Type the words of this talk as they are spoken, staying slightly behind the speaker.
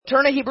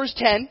turn to Hebrews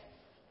 10.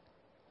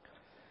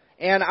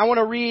 And I want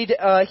to read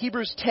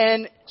Hebrews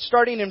 10,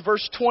 starting in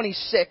verse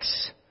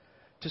 26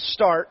 to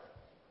start.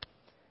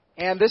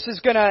 And this is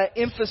going to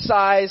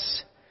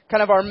emphasize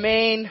kind of our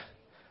main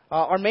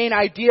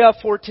idea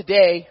for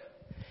today.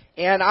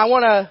 And I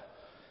want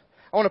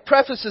to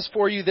preface this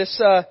for you.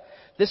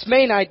 This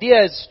main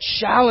idea is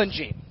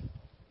challenging.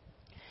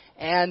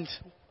 And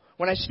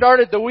when I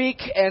started the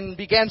week and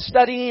began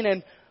studying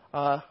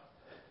and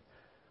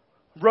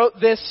wrote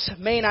this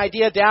main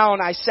idea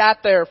down, I sat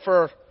there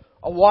for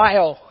a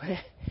while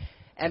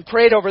and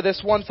prayed over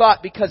this one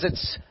thought because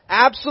it's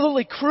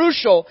absolutely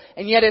crucial,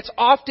 and yet it's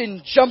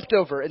often jumped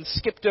over and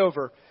skipped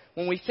over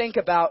when we think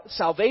about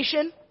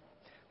salvation,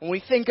 when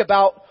we think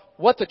about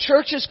what the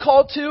church is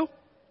called to.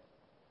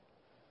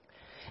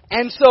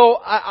 And so,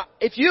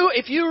 if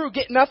you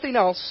get nothing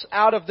else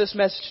out of this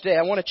message today,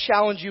 I want to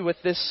challenge you with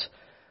this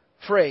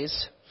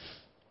phrase,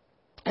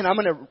 and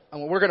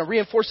we're going to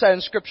reinforce that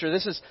in Scripture.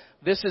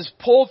 This is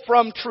pulled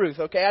from truth.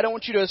 Okay, I don't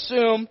want you to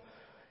assume.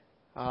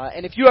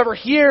 And if you ever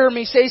hear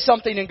me say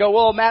something and go,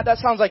 "Well, Matt, that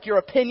sounds like your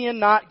opinion,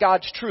 not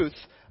God's truth,"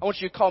 I want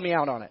you to call me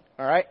out on it.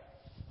 All right?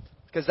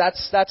 Because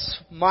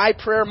that's my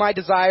prayer, my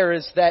desire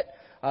is that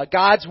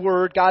God's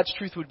word, God's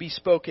truth would be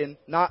spoken,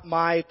 not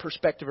my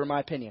perspective or my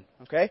opinion.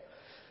 Okay?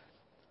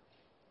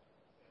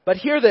 But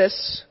hear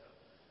this: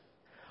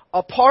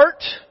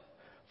 apart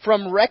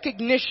from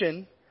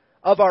recognition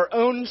of our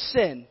own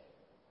sin,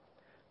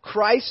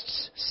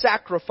 Christ's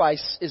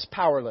sacrifice is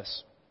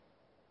powerless.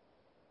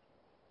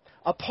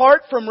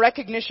 Apart from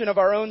recognition of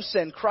our own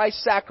sin,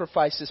 Christ's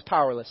sacrifice is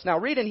powerless. Now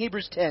read in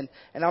Hebrews 10,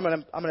 and I'm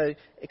going to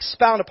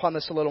expound upon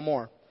this a little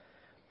more.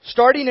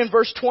 Starting in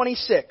verse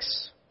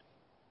 26,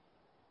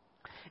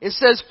 it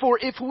says, "For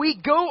if we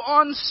go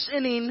on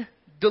sinning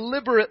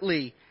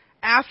deliberately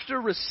after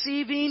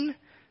receiving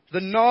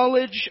the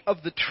knowledge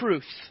of the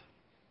truth,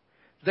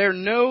 there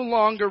no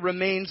longer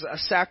remains a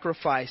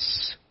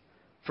sacrifice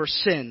for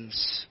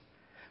sins,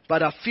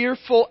 but a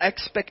fearful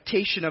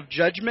expectation of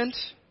judgment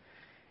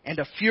and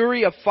a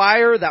fury of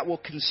fire that will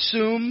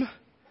consume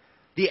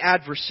the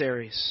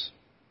adversaries.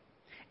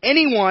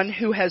 Anyone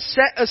who has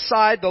set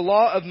aside the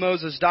law of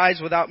Moses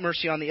dies without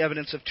mercy on the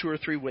evidence of 2 or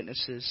 3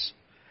 witnesses.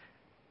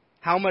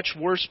 How much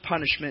worse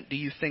punishment do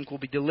you think will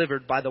be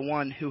delivered by the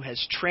one who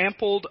has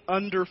trampled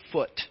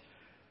underfoot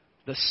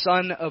the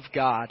Son of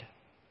God,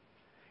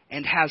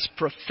 and has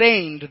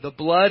profaned the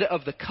blood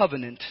of the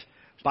covenant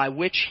by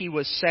which he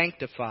was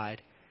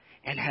sanctified,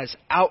 and has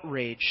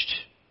outraged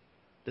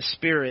the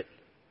Spirit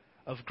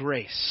of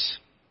grace?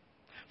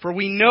 For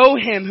we know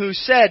him who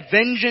said,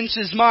 'Vengeance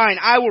is mine,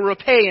 I will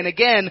repay,' and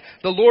again,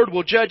 'The Lord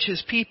will judge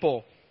his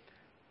people.'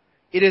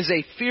 It is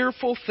a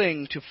fearful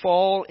thing to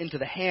fall into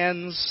the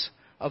hands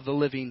of the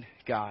living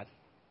God."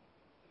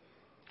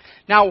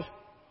 Now,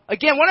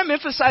 again, what I'm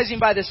emphasizing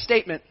by this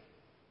statement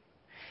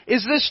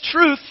is this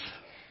truth,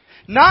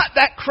 not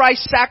that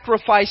Christ's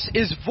sacrifice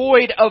is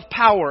void of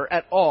power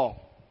at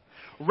all.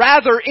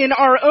 Rather, in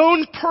our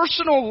own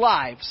personal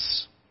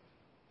lives,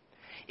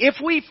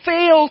 if we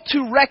fail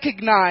to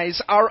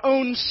recognize our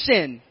own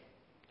sin,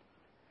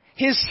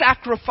 His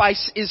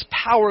sacrifice is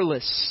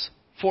powerless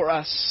for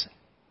us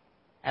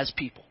as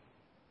people.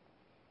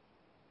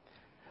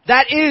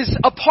 That is,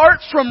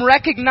 apart from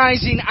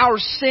recognizing our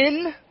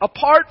sin,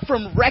 apart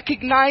from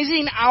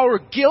recognizing our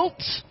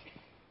guilt,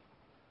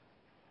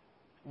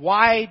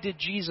 why did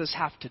Jesus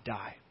have to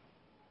die?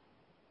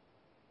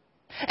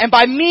 And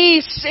by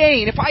me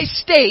saying, if I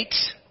state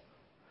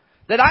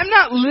that I'm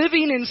not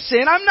living in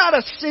sin, I'm not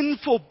a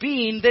sinful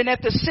being, then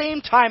at the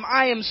same time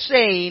I am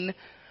saying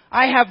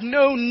I have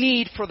no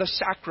need for the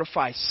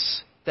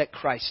sacrifice that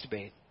Christ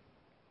made.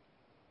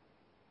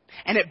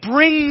 And it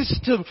brings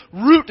to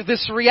root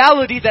this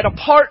reality that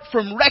apart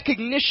from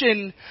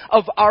recognition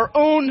of our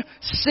own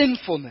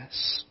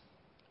sinfulness,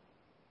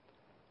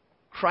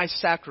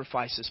 Christ's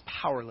sacrifice is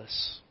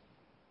powerless.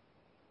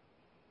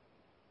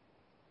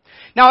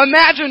 Now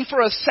imagine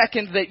for a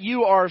second that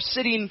you are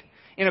sitting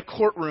in a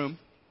courtroom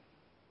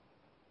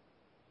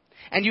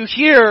and you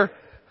hear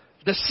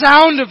the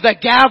sound of the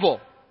gavel.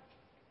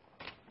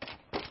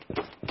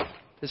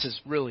 This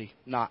is really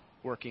not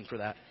working for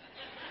that.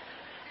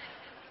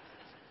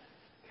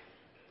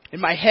 In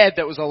my head,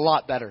 that was a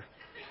lot better.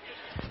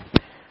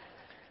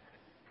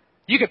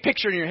 You can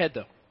picture it in your head,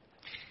 though.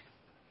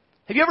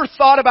 Have you ever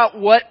thought about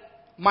what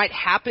might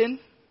happen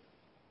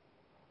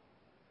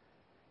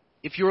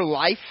if your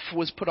life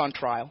was put on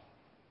trial?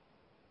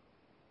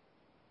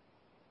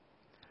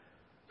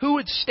 Who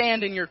would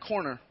stand in your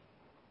corner?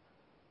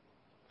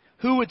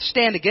 Who would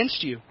stand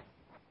against you?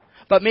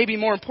 But maybe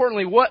more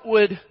importantly, what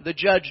would the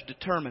judge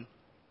determine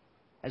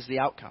as the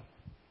outcome?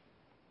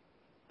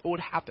 What would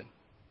happen?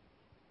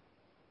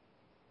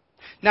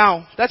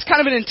 Now, that's kind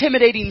of an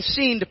intimidating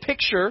scene to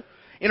picture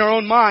in our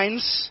own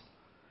minds.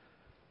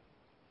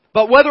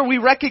 But whether we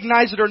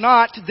recognize it or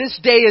not, this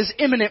day is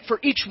imminent for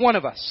each one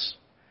of us.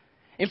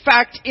 In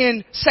fact,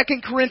 in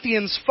 2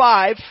 Corinthians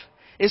 5,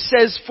 it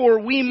says, "For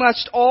we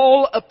must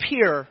all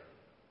appear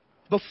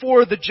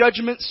before the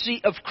judgment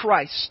seat of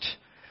Christ,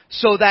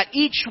 so that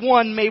each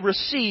one may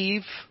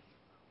receive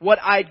what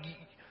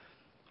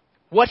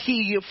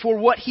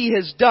he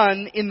has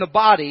done in the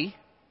body,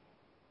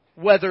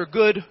 whether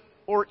good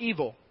or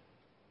evil.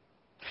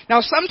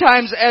 Now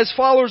sometimes as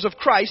followers of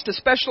Christ,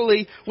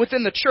 especially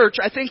within the church,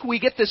 I think we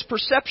get this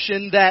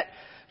perception that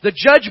the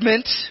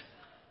judgment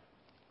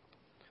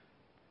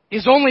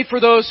is only for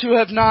those who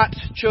have not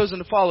chosen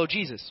to follow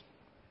Jesus.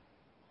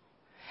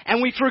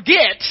 And we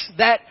forget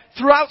that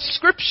throughout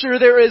Scripture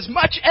there is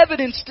much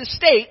evidence to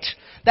state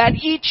that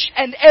each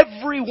and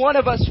every one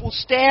of us will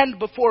stand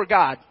before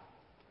God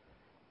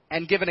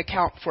and give an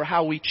account for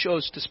how we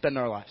chose to spend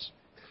our lives.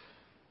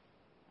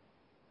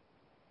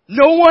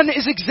 No one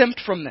is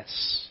exempt from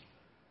this.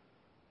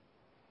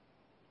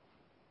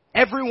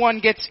 Everyone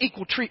gets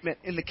equal treatment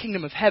in the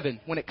kingdom of heaven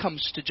when it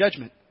comes to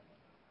judgment.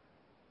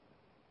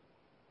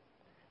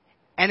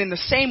 And in the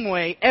same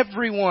way,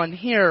 everyone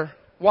here,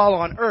 while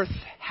on earth,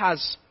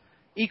 has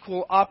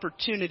equal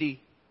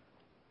opportunity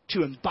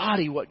to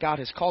embody what God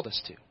has called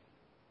us to.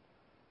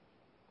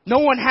 No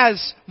one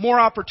has more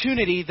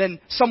opportunity than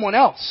someone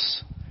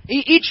else.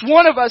 Each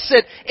one of us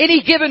at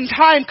any given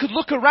time could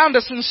look around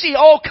us and see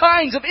all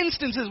kinds of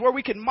instances where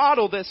we can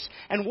model this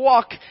and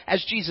walk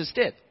as Jesus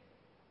did.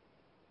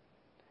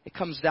 It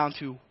comes down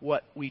to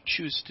what we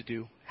choose to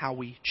do, how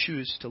we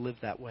choose to live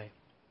that way.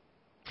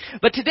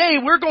 But today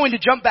we're going to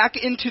jump back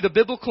into the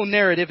biblical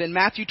narrative in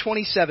Matthew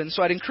 27,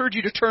 so I'd encourage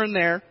you to turn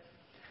there.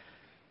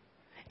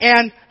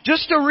 And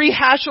just to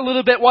rehash a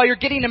little bit while you're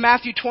getting to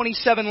Matthew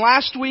 27,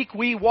 last week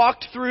we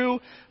walked through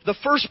the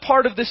first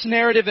part of this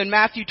narrative in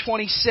Matthew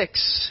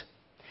 26.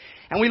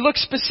 And we looked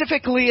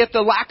specifically at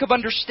the lack of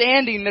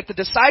understanding that the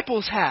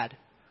disciples had.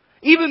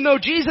 Even though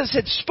Jesus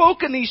had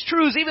spoken these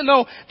truths, even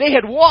though they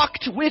had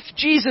walked with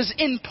Jesus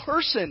in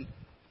person,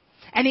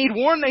 and He'd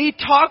warned them, He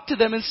talked to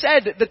them and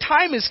said, the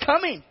time is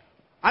coming.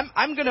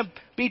 I'm going to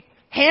be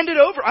handed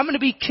over. I'm going to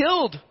be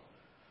killed.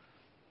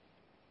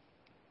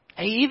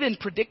 And He even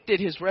predicted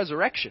His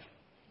resurrection.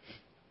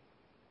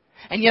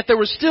 And yet there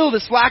was still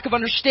this lack of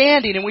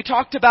understanding. And we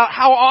talked about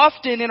how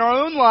often in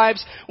our own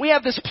lives we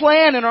have this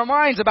plan in our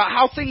minds about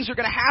how things are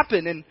going to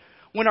happen. And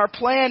when our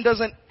plan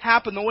doesn't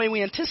happen the way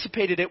we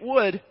anticipated it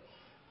would,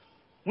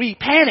 we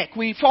panic.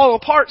 We fall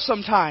apart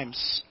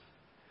sometimes.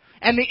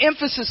 And the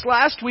emphasis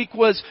last week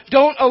was,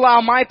 don't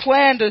allow my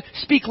plan to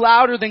speak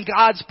louder than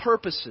God's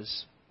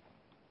purposes.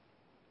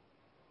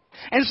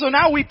 And so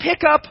now we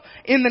pick up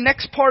in the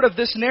next part of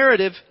this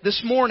narrative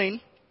this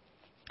morning.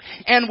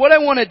 And what I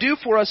want to do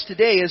for us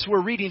today as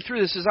we're reading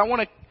through this is I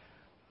want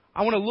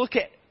to look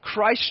at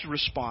Christ's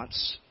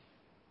response.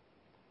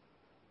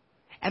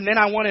 And then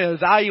I want to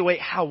evaluate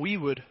how we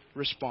would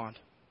respond.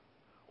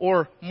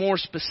 Or more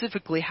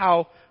specifically,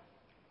 how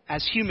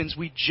as humans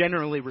we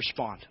generally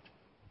respond.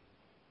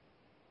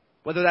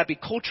 Whether that be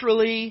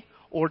culturally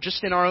or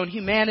just in our own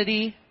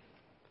humanity.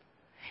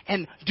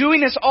 And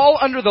doing this all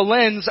under the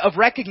lens of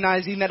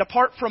recognizing that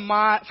apart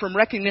from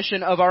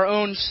recognition of our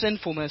own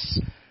sinfulness,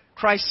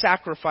 Christ's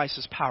sacrifice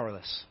is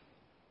powerless.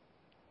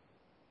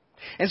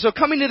 And so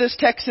coming to this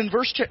text in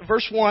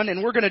verse 1,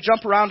 and we're going to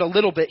jump around a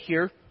little bit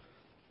here.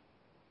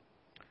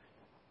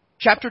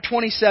 Chapter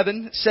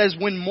 27 says,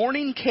 when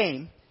morning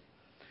came,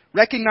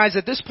 recognize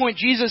at this point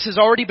Jesus has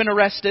already been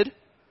arrested.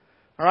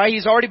 All right,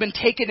 He's already been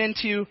taken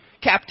into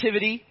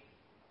captivity.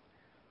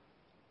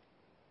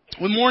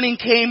 When morning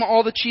came,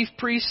 all the chief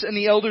priests and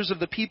the elders of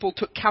the people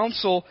took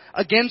counsel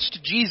against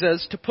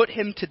Jesus to put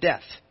Him to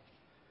death.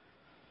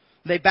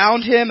 They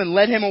bound Him and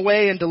led Him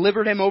away and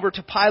delivered Him over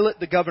to Pilate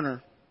the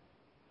governor.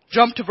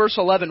 Jump to verse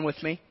 11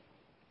 with me.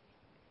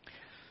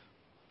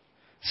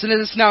 So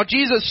now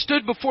Jesus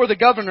stood before the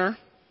governor,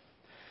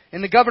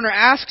 and the governor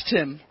asked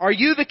Him, "Are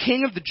you the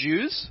king of the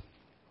Jews?"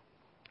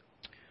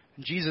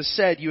 And Jesus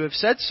said, "You have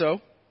said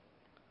so."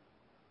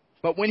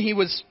 But when He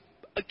was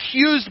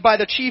accused by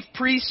the chief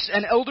priests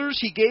and elders,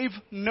 He gave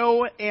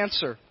no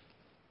answer.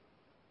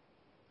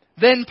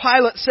 Then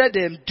Pilate said to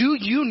Him, "Do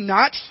you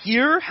not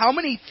hear how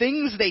many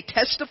things they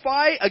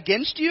testify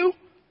against you?"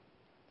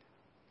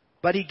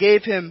 But He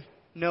gave him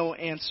no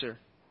answer,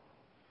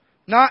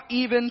 not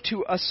even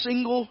to a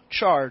single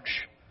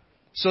charge,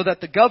 so that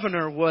the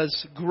governor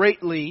was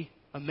greatly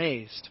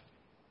amazed.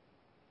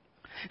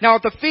 Now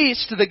at the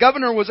feast, the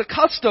governor was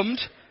accustomed,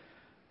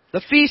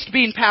 the feast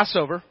being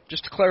Passover,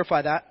 just to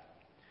clarify that,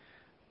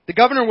 the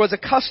governor was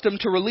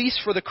accustomed to release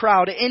for the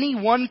crowd any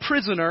one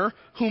prisoner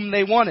whom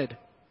they wanted.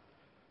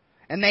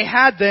 And they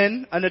had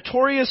then a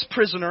notorious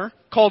prisoner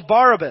called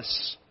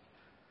Barabbas.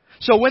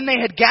 So when they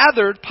had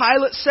gathered,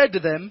 Pilate said to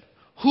them,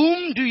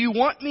 "Whom do you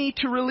want me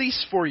to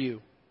release for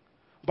you?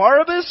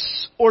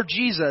 Barabbas or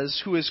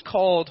Jesus, who is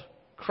called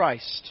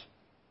Christ?"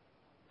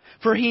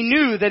 For he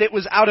knew that it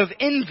was out of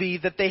envy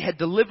that they had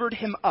delivered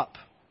him up.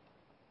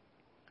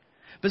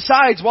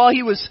 Besides, while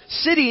he was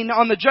sitting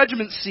on the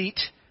judgment seat,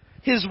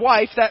 his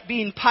wife, that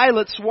being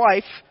Pilate's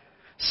wife,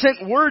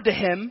 sent word to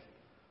him,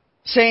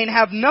 saying,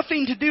 "Have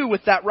nothing to do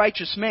with that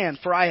righteous man,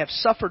 for I have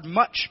suffered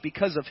much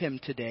because of him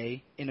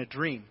today in a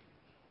dream."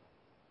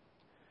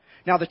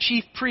 Now the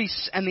chief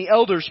priests and the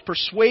elders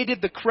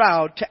persuaded the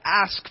crowd to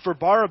ask for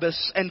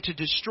Barabbas and to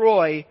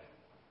destroy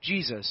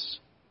Jesus.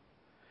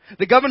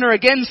 The governor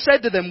again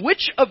said to them,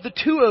 "Which of the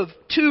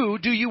two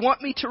do you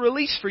want me to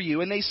release for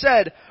you?" And they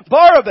said,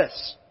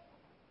 "Barabbas."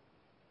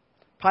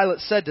 Pilate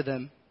said to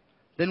them,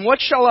 "Then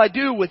what shall I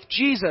do with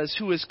Jesus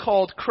who is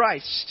called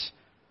Christ?"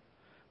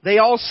 They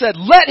all said,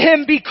 "Let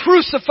him be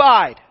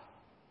crucified."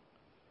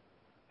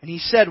 And he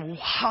said,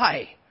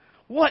 "Why?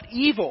 What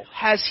evil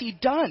has he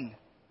done?"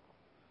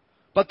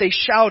 But they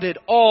shouted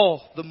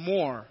all the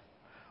more,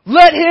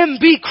 "Let him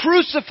be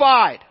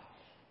crucified."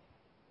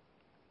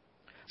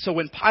 So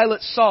when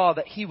Pilate saw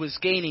that he was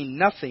gaining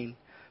nothing,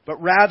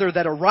 but rather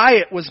that a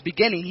riot was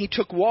beginning, he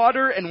took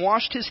water and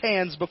washed his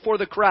hands before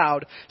the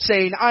crowd,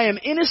 saying, "I am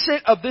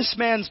innocent of this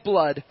man's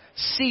blood.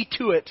 See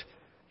to it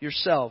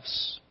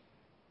yourselves."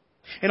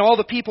 And all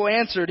the people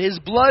answered, "His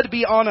blood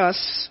be on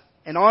us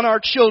and on our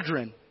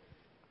children."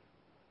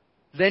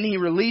 Then he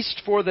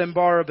released for them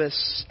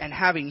Barabbas, and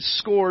having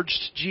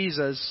scourged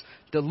Jesus,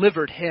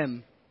 delivered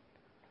him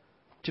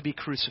to be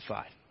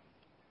crucified.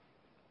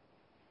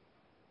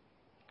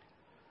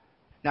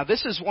 Now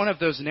this is one of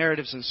those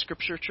narratives in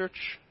Scripture,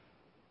 church,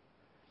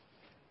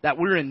 that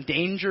we're in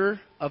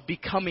danger of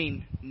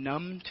becoming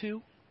numb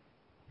to.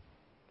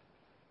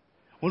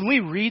 When we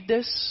read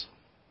this,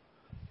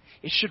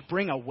 it should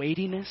bring a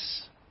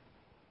weightiness.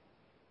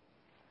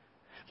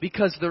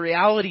 Because the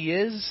reality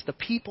is, the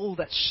people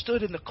that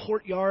stood in the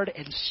courtyard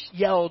and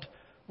yelled,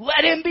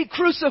 "Let him be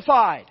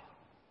crucified,"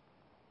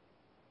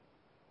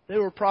 they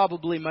were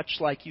probably much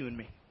like you and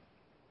me.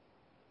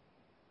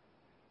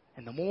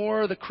 And the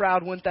more the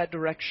crowd went that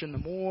direction, the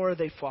more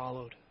they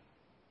followed.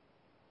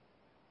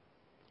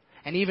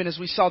 And even as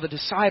we saw, the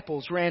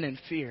disciples ran in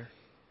fear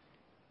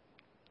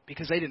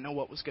because they didn't know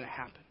what was going to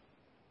happen.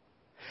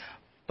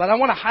 But I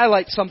want to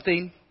highlight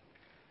something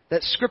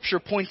that Scripture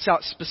points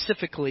out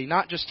specifically,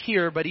 not just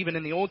here, but even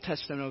in the Old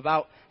Testament,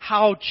 about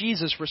how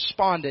Jesus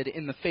responded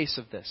in the face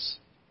of this.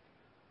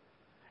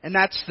 And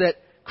that's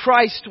that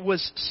Christ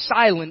was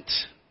silent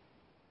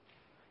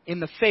in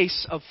the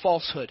face of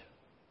falsehood.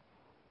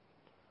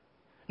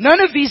 None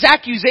of these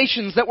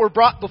accusations that were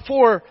brought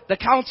before the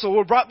council,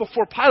 were brought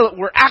before Pilate,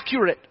 were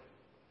accurate.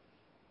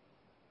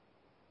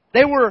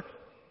 They were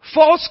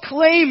false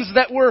claims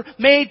that were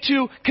made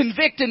to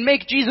convict and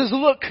make Jesus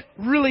look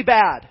really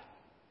bad.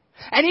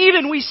 And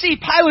even we see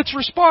Pilate's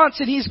response,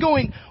 and he's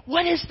going,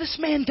 "What has this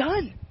man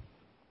done?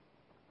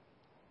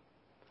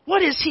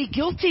 What is he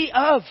guilty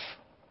of?"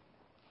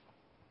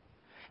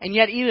 And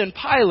yet even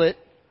Pilate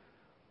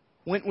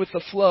went with the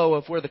flow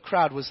of where the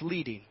crowd was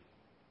leading,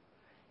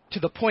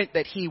 to the point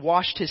that he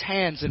washed his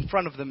hands in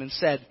front of them and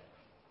said,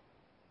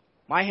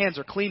 "My hands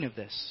are clean of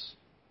this."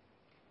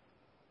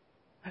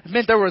 It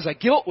meant there was a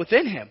guilt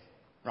within him,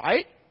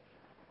 right?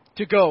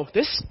 To go,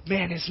 this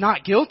man is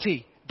not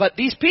guilty. But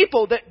these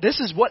people, this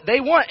is what they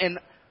want, and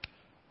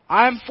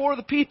I'm for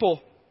the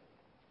people.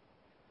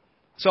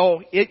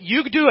 So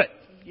you do it.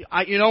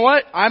 You know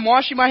what? I'm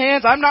washing my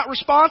hands. I'm not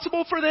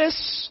responsible for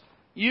this.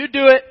 You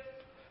do it.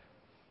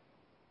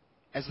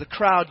 As the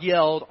crowd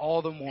yelled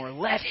all the more,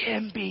 "Let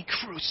him be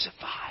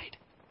crucified."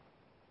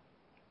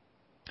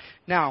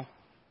 Now,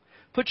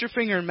 put your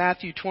finger in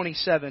Matthew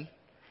 27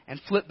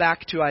 and flip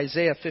back to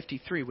Isaiah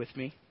 53 with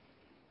me.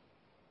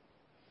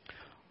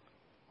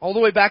 All the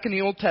way back in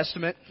the Old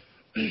Testament.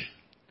 And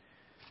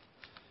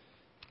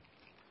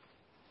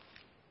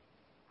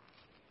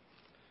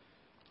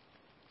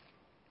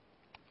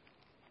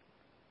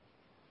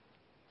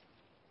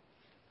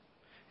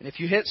if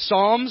you hit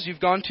Psalms,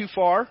 you've gone too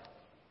far.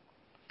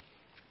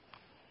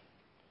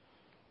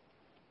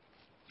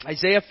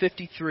 Isaiah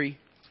 53.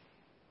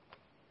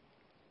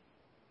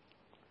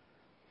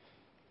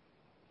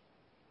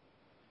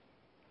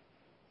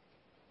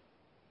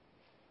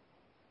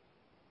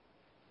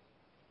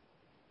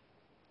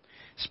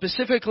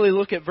 Specifically,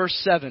 look at verse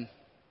 7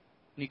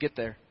 when you get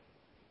there.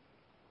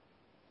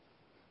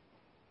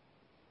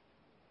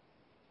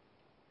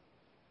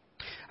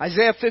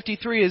 Isaiah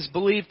 53 is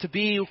believed to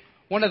be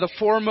one of the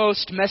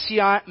foremost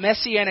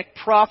messianic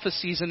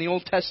prophecies in the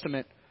Old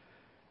Testament,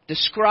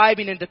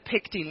 describing and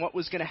depicting what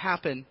was going to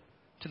happen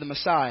to the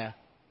Messiah.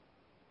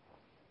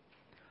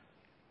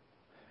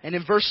 And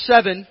in verse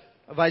 7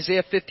 of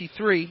Isaiah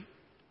 53,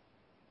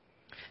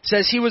 it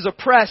says, "He was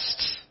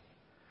oppressed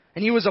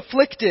and he was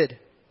afflicted,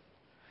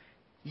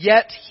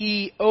 yet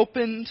he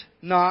opened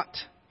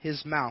not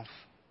his mouth.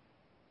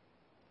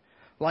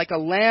 Like a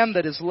lamb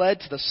that is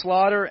led to the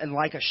slaughter, and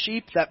like a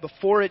sheep that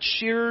before its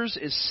shearers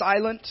is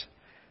silent,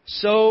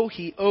 so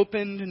he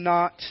opened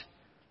not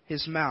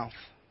his mouth.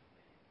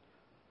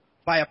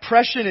 By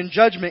oppression and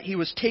judgment he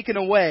was taken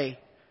away.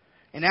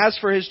 And as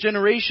for his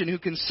generation, who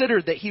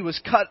considered that he was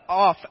cut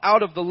off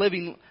out of the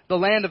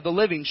land of the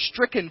living,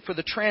 stricken for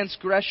the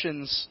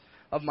transgressions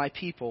of my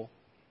people.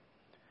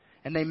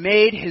 And they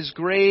made his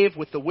grave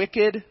with the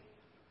wicked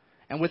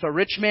and with a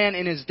rich man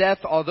in his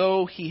death,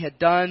 although he had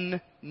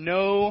done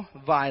no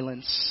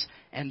violence,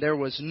 and there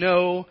was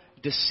no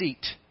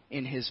deceit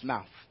in his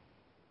mouth."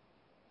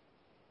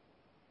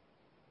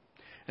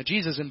 Now,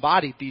 Jesus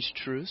embodied these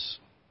truths.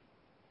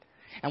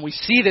 And we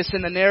see this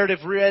in the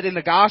narrative read in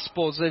the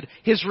Gospels, that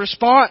His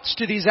response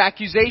to these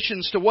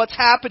accusations, to what's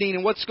happening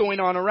and what's going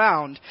on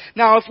around.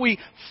 Now, if we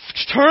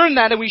turn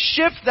that and we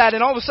shift that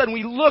and all of a sudden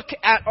we look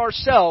at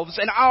ourselves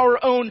and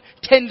our own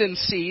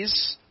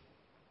tendencies,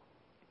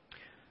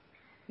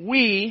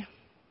 we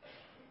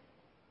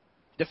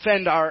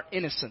defend our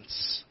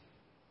innocence.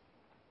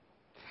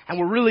 And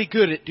we're really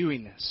good at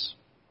doing this.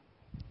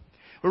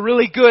 We're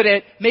really good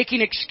at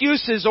making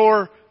excuses,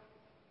 or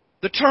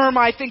the term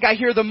I think I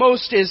hear the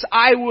most is,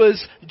 I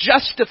was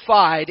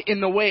justified in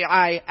the way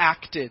I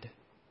acted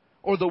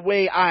or the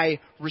way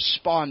I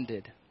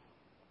responded.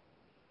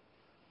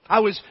 I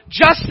was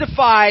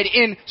justified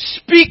in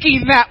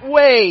speaking that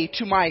way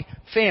to my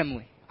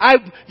family.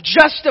 I'm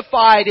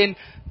justified in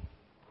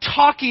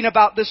talking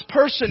about this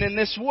person in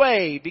this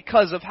way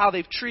because of how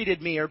they've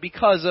treated me or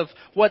because of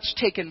what's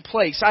taken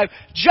place. I'm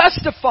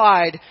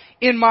justified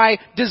in my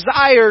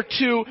desire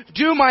to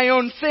do my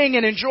own thing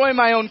and enjoy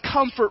my own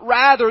comfort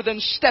rather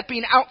than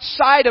stepping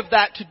outside of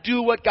that to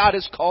do what God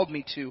has called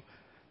me to.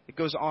 It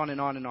goes on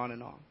and on and on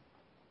and on.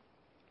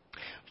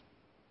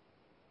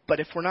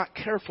 But if we're not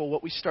careful,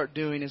 what we start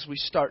doing is we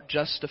start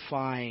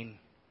justifying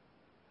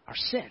our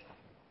sin.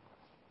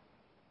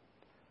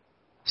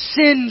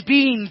 Sin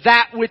being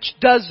that which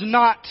does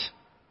not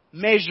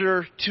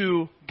measure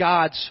to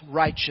God's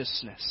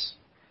righteousness.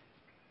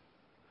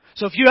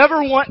 So if you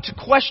ever want to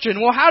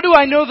question, well, how do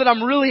I know that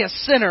I'm really a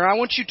sinner? I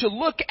want you to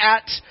look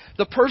at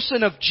the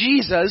person of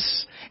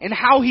Jesus and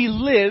how He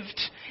lived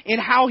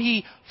and how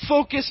He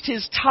focused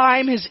His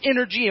time, His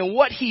energy, and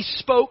what He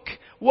spoke,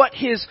 what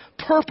His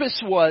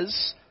purpose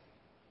was.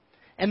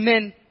 And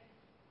then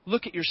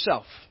look at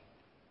yourself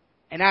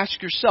and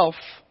ask yourself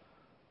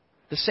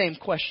the same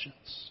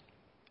questions.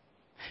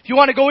 If you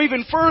want to go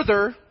even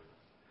further,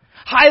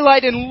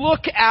 highlight and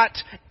look at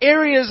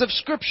areas of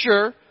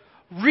Scripture.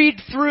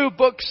 Read through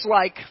books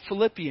like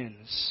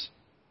Philippians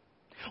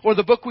or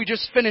the book we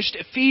just finished,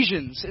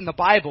 Ephesians, in the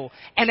Bible.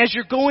 And as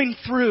you're going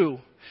through,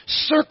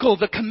 circle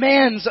the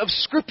commands of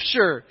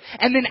Scripture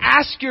and then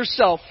ask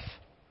yourself,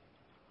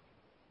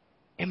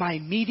 am I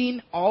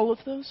meeting all of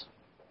those?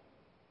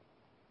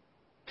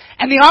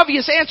 And the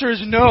obvious answer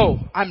is no,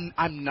 I'm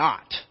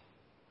not.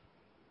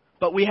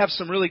 But we have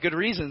some really good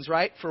reasons,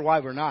 right, for why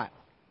we're not.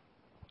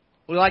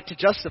 We like to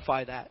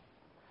justify that.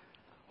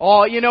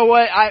 Oh, you know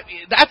what?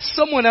 That's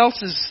someone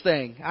else's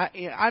thing.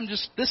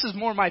 This is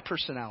more my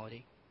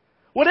personality.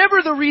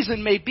 Whatever the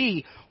reason may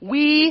be,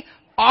 we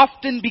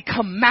often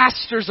become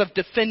masters of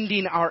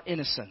defending our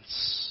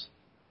innocence.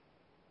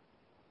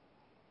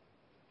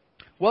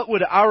 What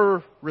would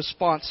our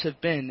response have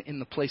been in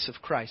the place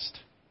of Christ?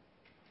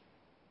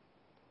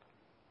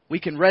 We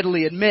can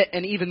readily admit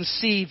and even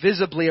see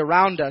visibly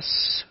around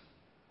us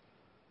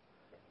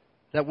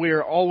that we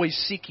are always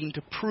seeking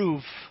to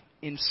prove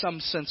in some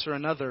sense or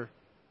another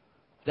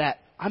that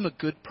I'm a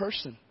good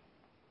person.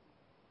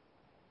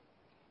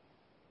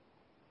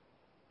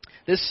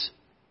 This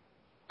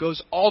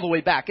goes all the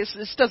way back.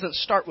 This doesn't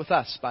start with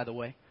us, by the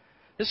way.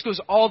 This goes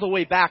all the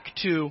way back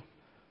to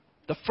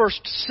the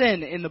first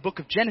sin in the book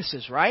of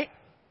Genesis, right?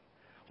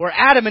 Where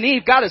Adam and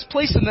Eve, God has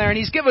placed them there and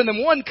He's given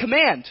them one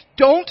command.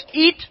 Don't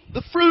eat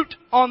the fruit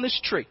on this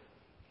tree.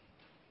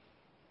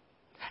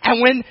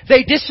 And when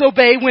they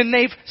disobey, when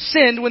they've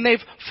sinned, when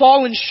they've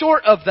fallen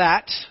short of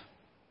that,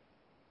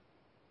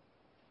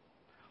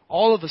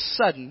 all of a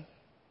sudden,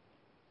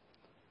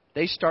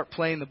 they start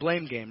playing the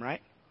blame game,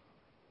 right?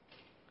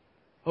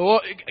 Oh,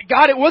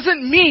 God, it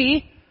wasn't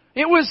me.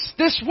 It was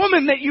this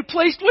woman that you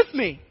placed with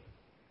me.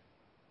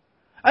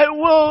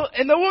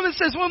 And the woman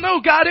says, well,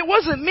 no, God, it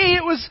wasn't me.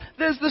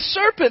 There's the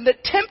serpent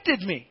that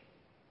tempted me.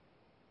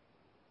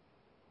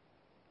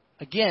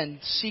 Again,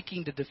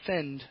 seeking to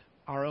defend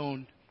our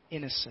own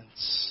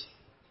innocence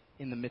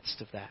in the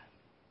midst of that.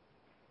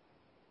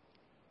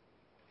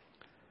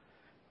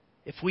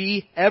 If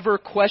we ever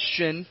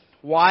question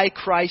why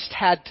Christ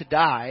had to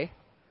die,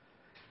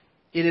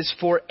 it is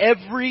for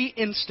every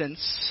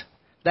instance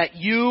that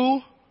you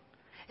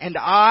and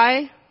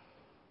I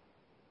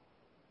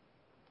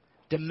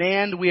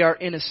demand we are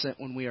innocent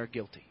when we are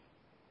guilty.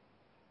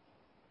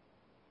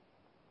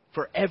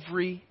 For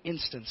every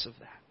instance of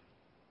that.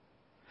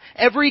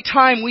 Every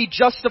time we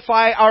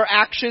justify our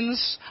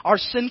actions, our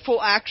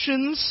sinful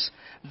actions,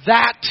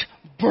 that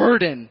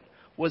burden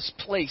was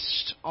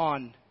placed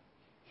on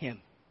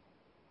Him.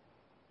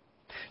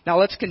 Now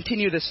let's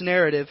continue this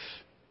narrative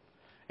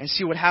and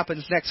see what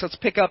happens next. Let's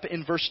pick up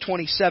in verse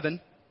 27.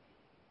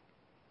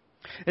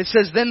 It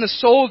says, then the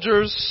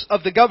soldiers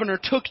of the governor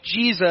took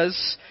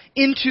Jesus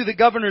into the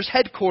governor's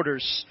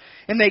headquarters,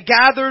 and they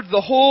gathered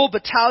the whole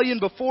battalion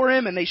before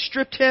him, and they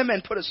stripped him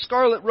and put a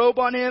scarlet robe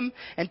on him,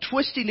 and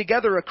twisting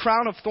together a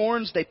crown of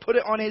thorns, they put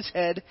it on his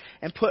head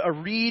and put a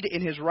reed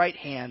in his right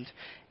hand.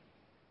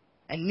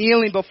 And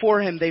kneeling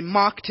before him, they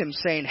mocked him,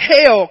 saying,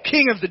 "Hail,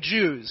 King of the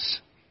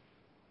Jews!"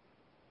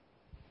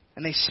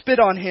 And they spit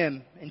on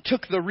him and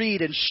took the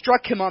reed and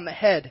struck him on the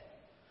head.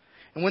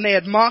 And when they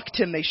had mocked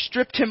him, they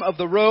stripped him of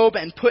the robe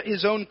and put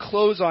his own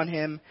clothes on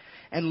him.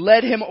 and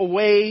led him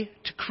away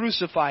to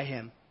crucify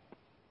him.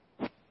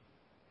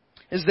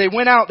 As they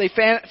went out, they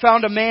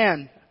found a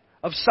man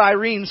of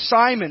Cyrene,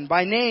 Simon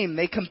by name.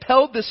 They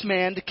compelled this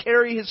man to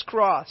carry his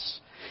cross.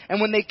 And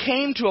when they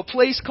came to a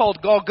place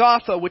called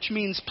Golgotha, which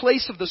means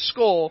place of the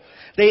skull,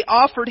 they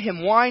offered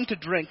him wine to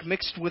drink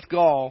mixed with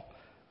gall.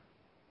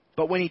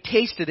 But when he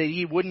tasted it,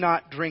 he would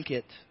not drink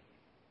it.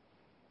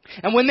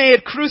 And when they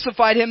had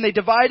crucified him, they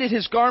divided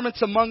his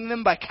garments among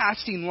them by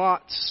casting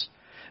lots.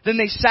 Then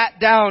they sat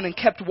down and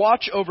kept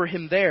watch over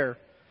him there.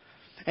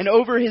 And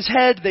over his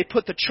head they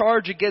put the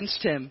charge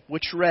against him,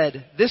 which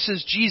read, "This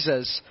is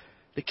Jesus,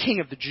 the King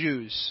of the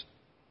Jews."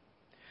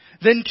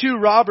 Then 2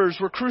 robbers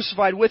were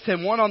crucified with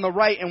him, one on the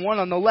right and one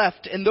on the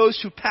left. And those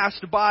who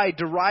passed by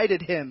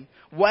derided him,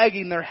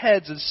 wagging their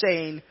heads and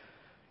saying,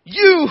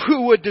 "You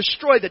who would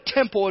destroy the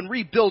temple and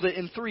rebuild it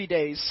in 3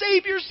 days,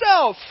 save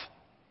yourself!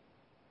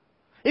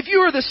 If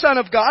you are the Son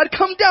of God,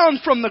 come down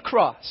from the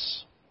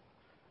cross."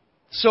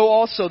 So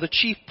also the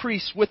chief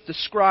priests with the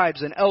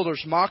scribes and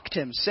elders mocked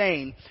him,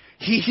 saying,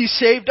 He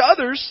saved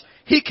others,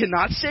 he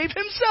cannot save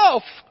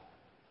himself.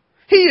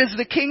 He is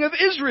the King of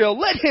Israel.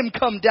 Let him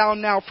come down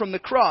now from the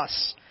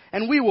cross,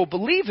 and we will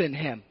believe in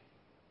him.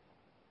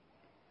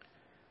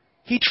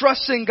 He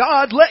trusts in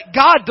God. Let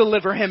God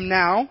deliver him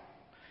now,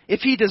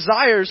 if he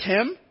desires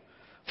him.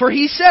 For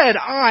he said,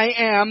 "I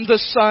am the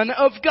Son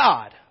of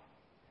God."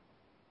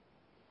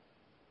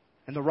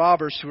 And the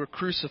robbers who were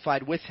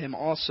crucified with him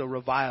also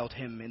reviled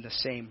him in the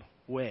same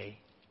way.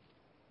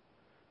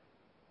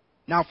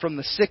 Now from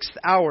the 6th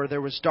hour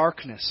there was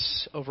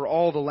darkness over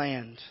all the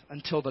land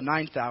until the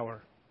 9th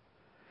hour.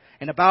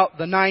 And about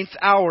the 9th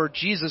hour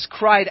Jesus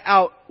cried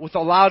out with a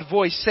loud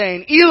voice,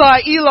 saying,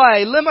 "Eli,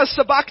 Eli, lema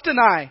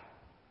sabachthani?"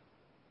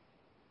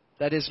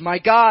 That is, my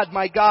God,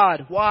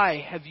 why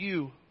have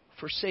you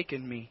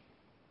forsaken me?"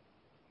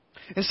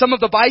 And some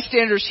of the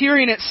bystanders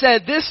hearing it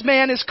said, "This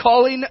man is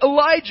calling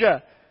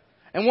Elijah."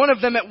 And one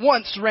of them at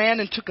once ran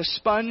and took a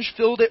sponge,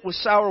 filled it with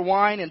sour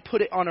wine, and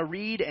put it on a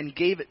reed, and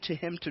gave it to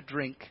him to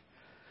drink.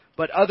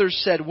 But others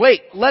said,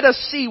 "Wait, let us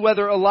see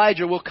whether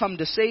Elijah will come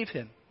to save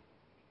him."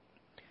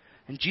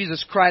 And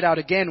Jesus cried out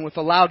again with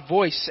a loud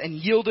voice, and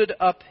yielded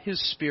up his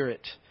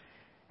spirit.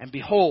 And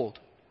behold,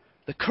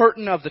 the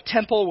curtain of the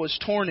temple was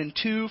torn in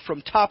two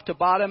from top to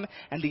bottom,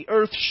 and the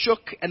earth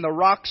shook, and the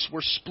rocks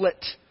were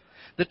split.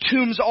 The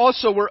tombs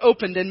also were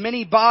opened, and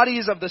many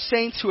bodies of the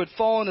saints who had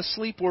fallen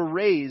asleep were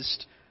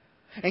raised.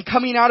 And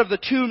coming out of the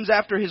tombs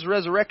after his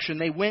resurrection,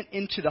 they went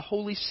into the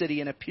holy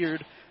city and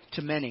appeared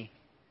to many.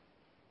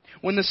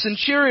 When the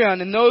centurion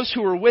and those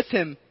who were with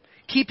him,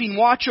 keeping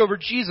watch over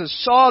Jesus,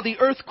 saw the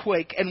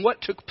earthquake and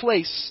what took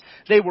place,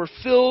 they were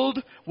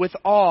filled with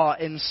awe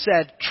and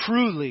said,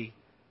 "Truly,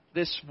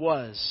 this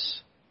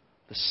was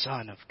the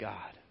Son of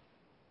God."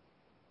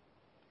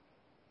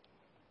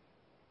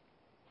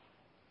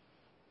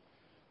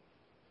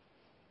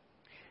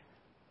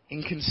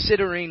 In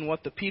considering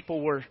what the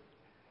people were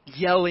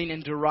yelling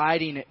and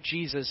deriding at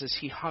Jesus as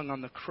he hung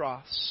on the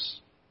cross,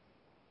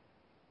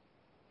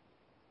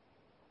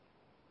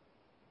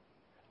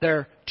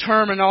 their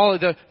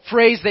terminology, the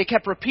phrase they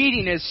kept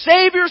repeating is,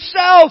 "Save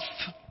yourself!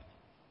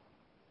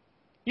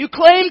 You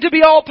claim to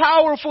be all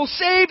powerful,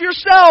 save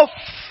yourself!"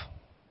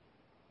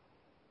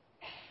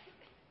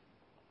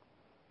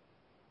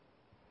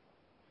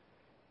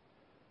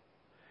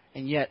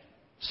 And yet,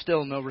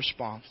 still no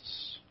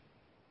response.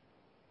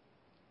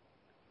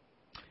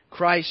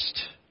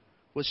 Christ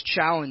was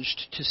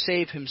challenged to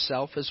save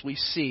himself, as we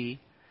see.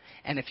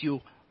 And if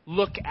you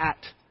look at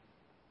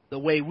the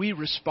way we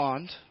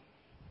respond,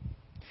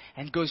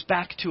 and goes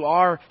back to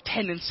our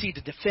tendency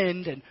to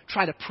defend and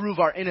try to prove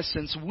our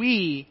innocence,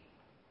 we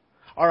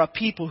are a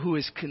people who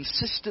is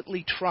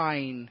consistently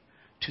trying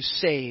to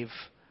save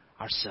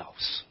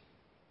ourselves.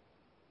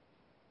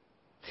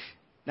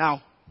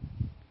 Now,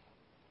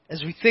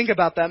 as we think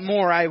about that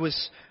more, I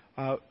was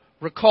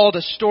recalled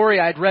a story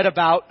I'd read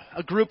about.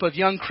 A group of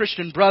young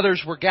Christian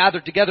brothers were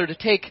gathered together to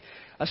take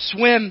a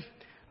swim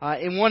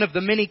in one of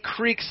the many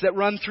creeks that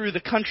run through the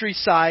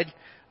countryside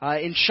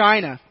in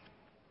China.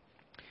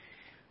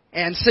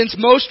 And since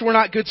most were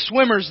not good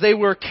swimmers, they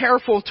were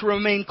careful to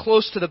remain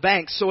close to the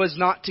bank so as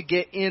not to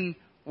get in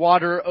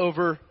water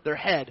over their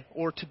head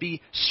or to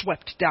be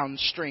swept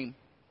downstream.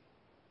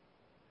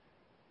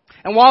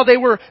 And while they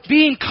were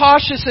being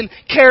cautious and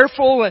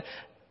careful,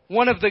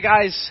 one of the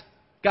guys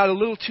got a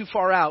little too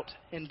far out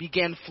and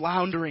began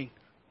floundering.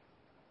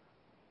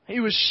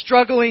 He was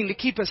struggling to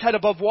keep his head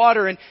above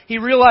water, and he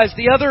realized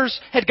the others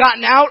had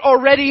gotten out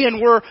already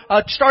and were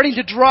starting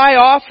to dry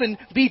off and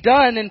be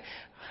done. And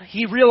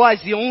he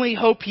realized the only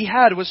hope he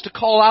had was to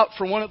call out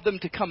for one of them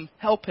to come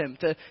help him,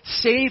 to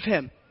save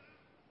him.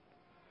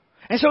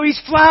 And so he's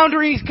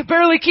floundering, he can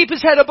barely keep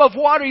his head above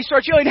water. He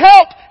starts yelling,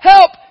 "Help!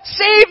 Help!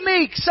 Save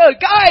me! So,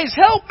 guys,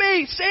 help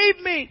me! Save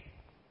me!"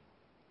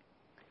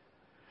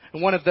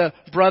 And one of the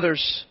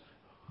brothers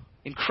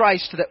in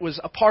Christ that was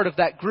a part of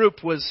that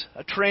group was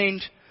a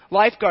trained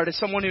lifeguard, as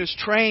someone who was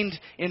trained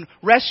in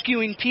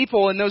rescuing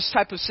people in those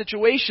type of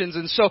situations.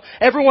 And so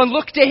everyone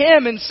looked to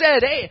him and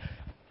said, "Hey,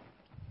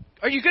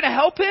 Are you going to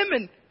help him?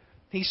 And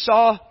he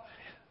saw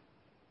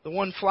the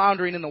one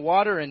floundering in the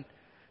water, and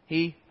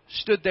he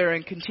stood there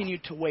and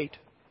continued to wait.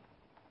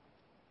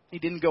 He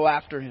didn't go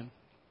after him.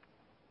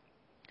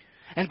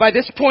 And by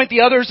this point,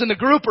 the others in the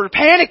group are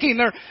panicking.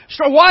 They're,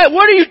 "Why?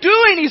 What are you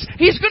doing?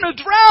 He's going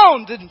to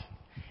drown." And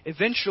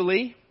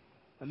eventually,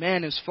 the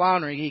man who's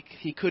floundering,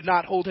 he could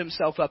not hold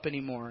himself up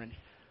anymore. And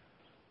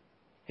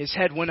his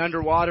head went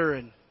underwater,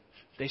 and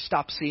they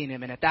stopped seeing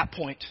him. And at that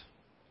point,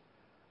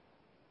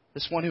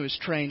 this one who was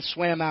trained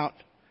swam out,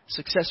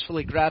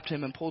 successfully grabbed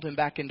him, and pulled him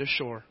back into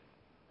shore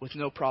with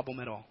no problem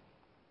at all.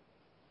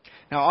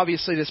 Now,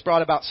 obviously, this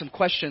brought about some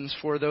questions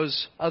for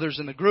those others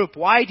in the group.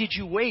 Why did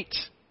you wait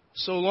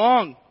so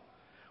long?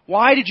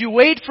 Why did you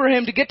wait for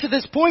him to get to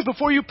this point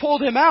before you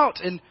pulled him out?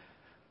 And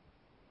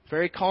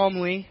very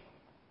calmly,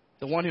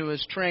 the one who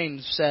was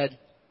trained said,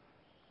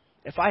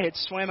 "If I had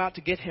swam out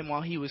to get him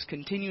while he was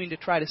continuing to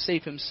try to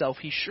save himself,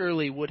 he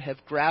surely would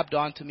have grabbed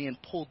onto me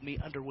and pulled me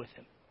under with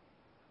him.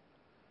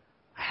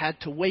 I had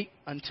to wait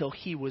until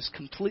he was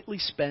completely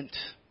spent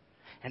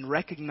and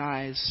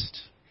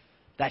recognized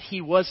that he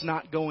was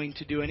not going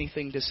to do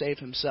anything to save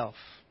himself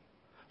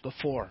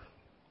before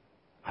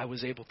I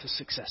was able to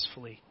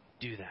successfully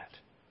do that."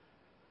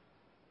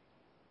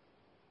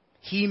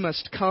 He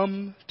must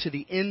come to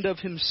the end of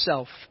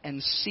himself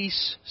and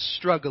cease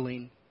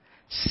struggling,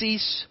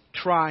 cease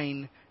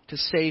trying to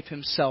save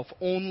himself.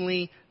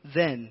 Only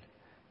then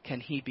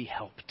can he be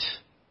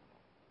helped.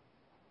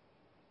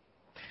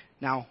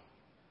 Now,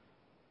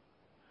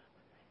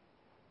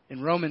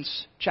 in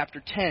Romans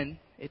chapter 10,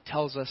 it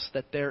tells us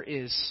that there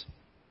is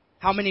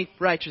how many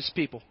righteous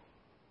people?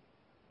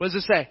 What does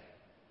it say?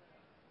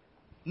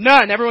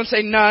 None. Everyone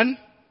say none.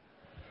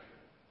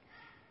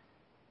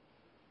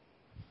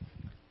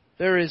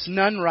 There is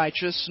none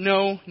righteous,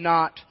 no,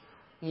 not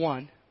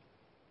one.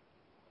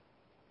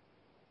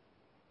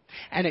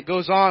 And it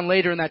goes on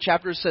later in that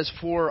chapter, it says,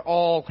 "For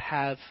all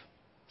have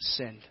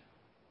sinned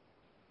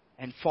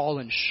and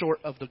fallen short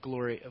of the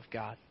glory of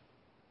God."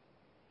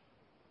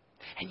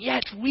 And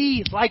yet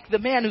we, like the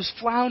man who's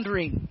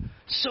floundering,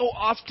 so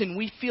often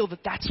we feel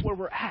that that's where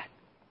we're at.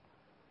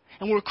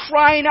 And we're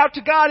crying out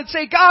to God and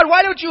say, "God,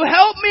 why don't you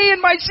help me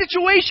in my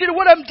situation and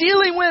what I'm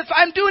dealing with?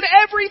 I'm doing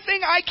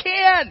everything I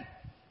can."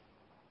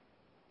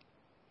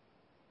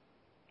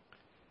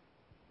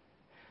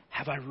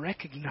 Have I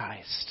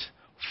recognized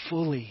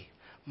fully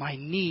my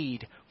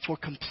need for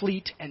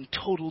complete and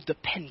total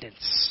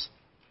dependence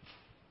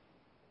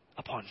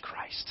upon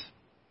Christ?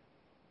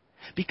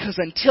 Because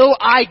until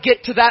I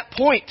get to that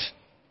point,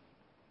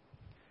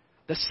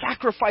 the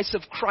sacrifice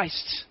of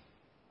Christ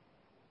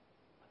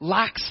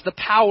lacks the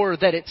power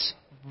that it's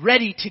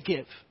ready to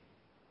give.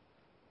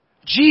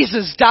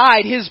 Jesus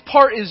died. His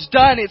part is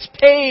done. It's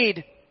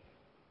paid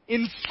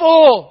in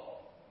full.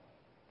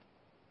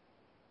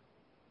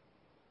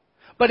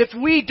 But if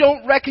we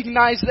don't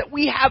recognize that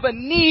we have a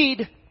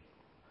need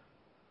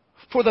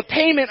for the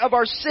payment of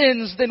our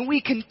sins, then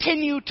we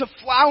continue to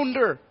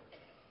flounder.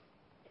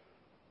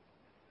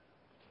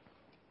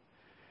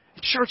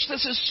 Church,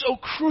 this is so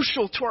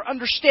crucial to our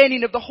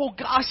understanding of the whole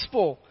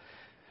gospel.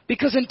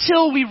 Because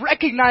until we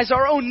recognize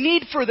our own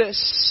need for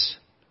this,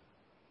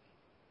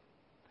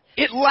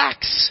 it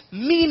lacks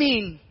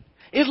meaning,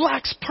 it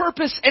lacks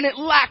purpose, and it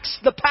lacks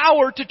the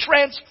power to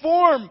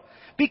transform.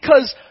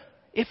 Because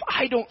if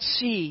I don't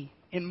see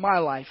in my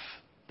life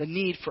the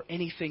need for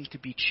anything to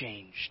be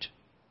changed,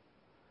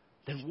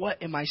 then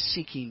what am I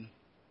seeking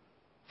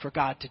for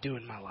God to do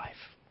in my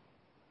life?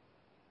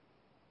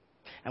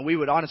 And we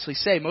would honestly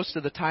say most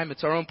of the time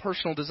it's our own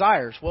personal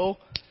desires. Well,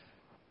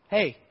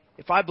 hey,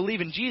 if I believe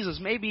in Jesus,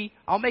 maybe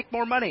I'll make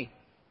more money.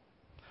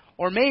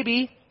 Or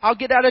maybe I'll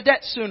get out of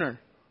debt sooner.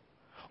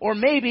 Or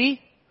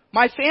maybe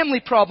my family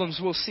problems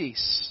will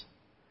cease.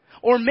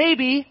 Or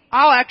maybe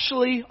I'll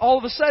actually, all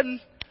of a sudden,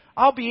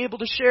 I'll be able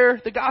to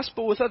share the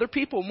gospel with other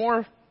people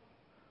more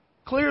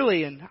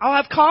clearly. And I'll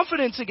have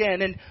confidence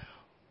again. And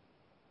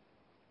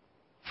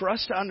for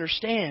us to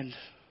understand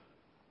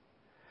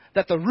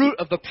that the root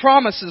of the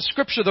promise in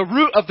Scripture, the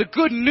root of the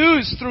good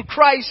news through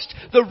Christ,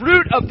 the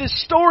root of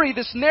this story,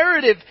 this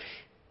narrative,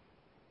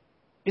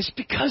 is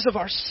because of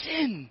our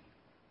sin.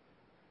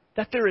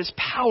 That there is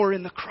power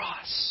in the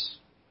cross.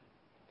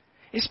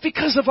 It's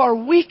because of our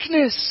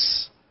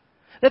weakness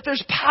that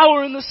there's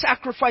power in the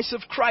sacrifice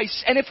of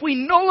Christ. And if we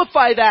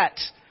nullify that,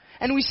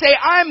 and we say,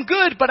 "I'm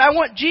good, but I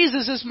want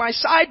Jesus as my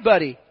side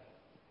buddy,"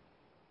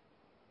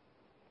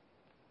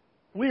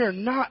 we are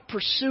not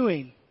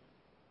pursuing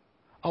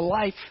a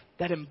life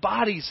that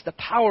embodies the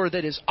power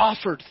that is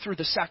offered through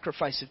the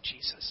sacrifice of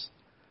Jesus.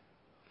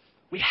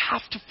 We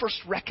have to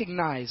first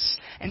recognize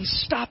and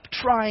stop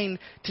trying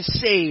to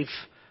save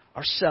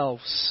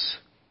ourselves.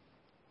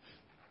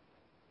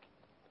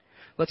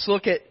 Let's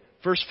look at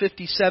verse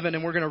 57,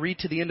 and we're going to read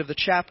to the end of the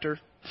chapter.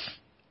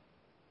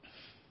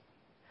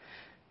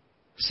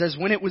 It says,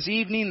 "When it was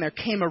evening, there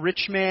came a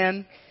rich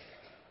man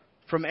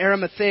from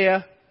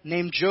Arimathea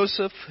named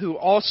Joseph, who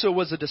also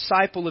was a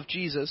disciple of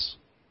Jesus.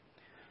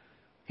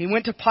 He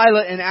went to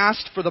Pilate and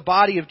asked for the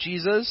body of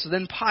Jesus.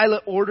 Then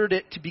Pilate ordered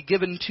it to be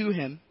given to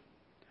him.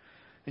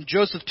 And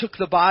Joseph took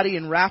the body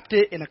and wrapped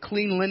it in a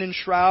clean linen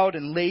shroud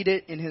and laid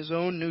it in his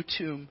own new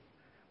tomb,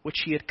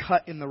 which he had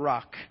cut in the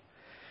rock.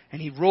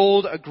 And he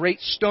rolled a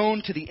great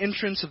stone to the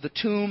entrance of the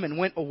tomb and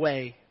went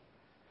away.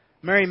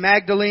 Mary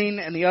Magdalene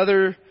and the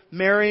other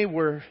Mary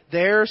were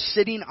there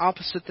sitting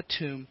opposite the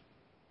tomb.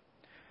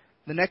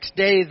 The next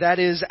day, that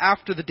is,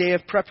 after the day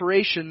of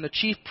preparation, the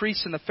chief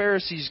priests and the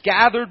Pharisees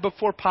gathered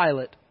before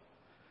Pilate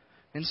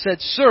and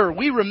said, "Sir,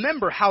 we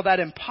remember how that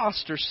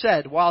impostor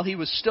said while he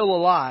was still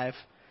alive,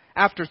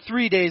 'After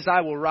 3 days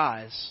I will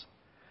rise.'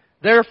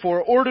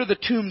 Therefore, order the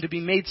tomb to be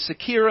made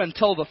secure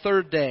until the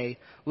third day,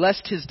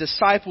 lest his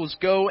disciples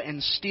go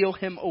and steal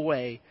him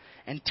away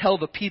and tell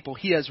the people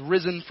he has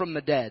risen from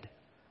the dead.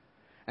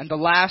 And the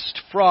last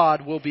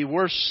fraud will be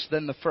worse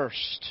than the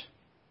first."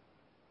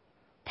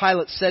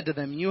 Pilate said to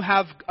them, "You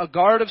have a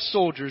guard of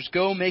soldiers.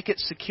 Go make it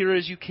secure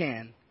as you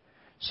can."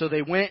 So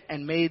they went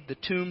and made the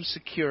tomb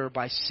secure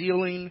by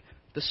sealing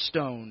the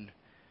stone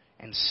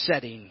and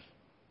setting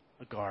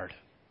a guard.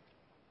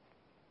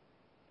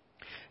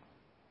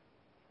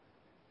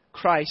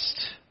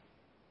 Christ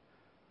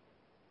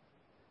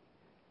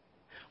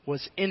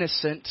was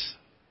innocent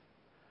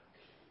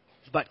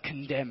but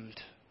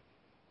condemned.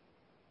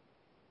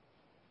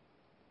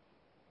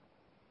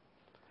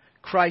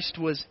 Christ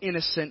was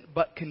innocent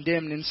but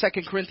condemned. In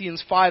 2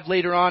 Corinthians 5,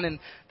 later on in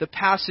the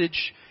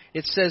passage,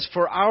 it says,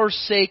 "For our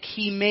sake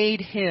he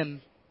made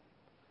him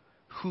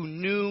who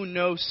knew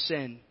no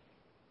sin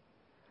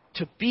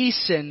to be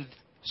sin,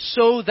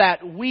 so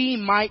that we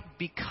might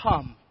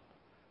become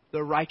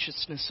the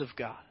righteousness of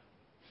God."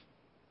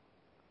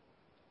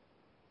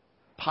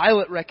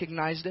 Pilate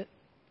recognized it.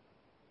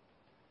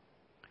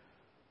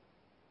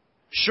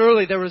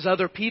 Surely there was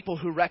other people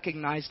who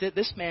recognized it.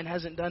 This man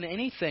hasn't done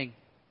anything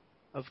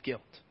of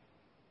guilt.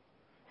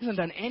 He hasn't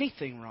done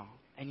anything wrong.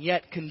 And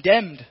yet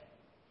condemned,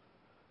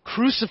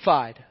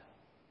 crucified.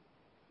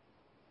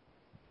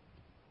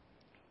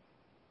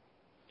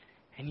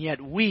 And yet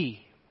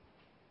we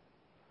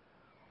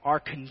are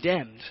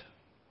condemned,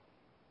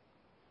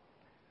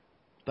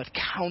 but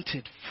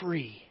counted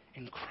free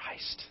in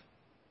Christ.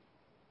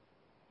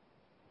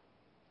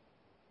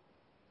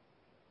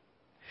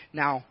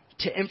 Now,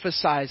 to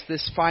emphasize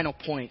this final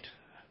point,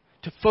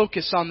 to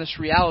focus on this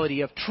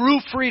reality of true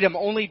freedom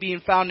only being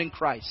found in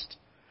Christ,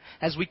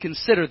 as we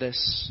consider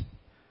this,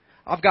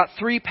 I've got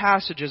 3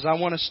 passages I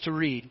want us to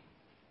read.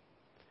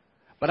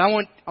 But I'm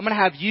going to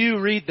have you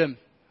read them.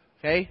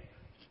 Okay?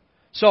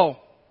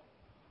 So,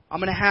 I'm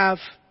going to have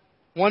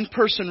one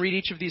person read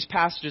each of these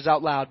passages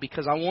out loud,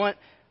 because I want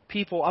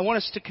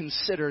us to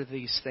consider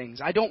these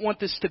things. I don't want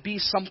this to be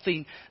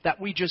something that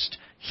we just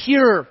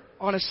hear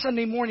on a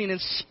Sunday morning and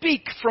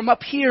speak from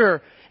up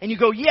here and you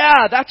go,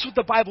 "Yeah, that's what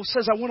the Bible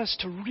says." I want us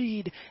to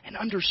read and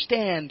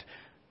understand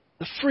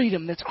the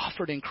freedom that's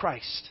offered in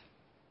Christ.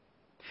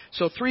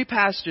 So 3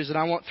 passages, and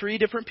I want 3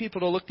 different people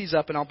to look these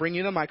up, and I'll bring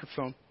you the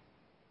microphone.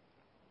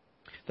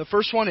 The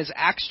first one is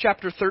Acts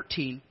chapter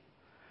 13,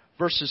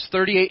 verses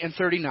 38 and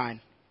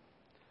 39.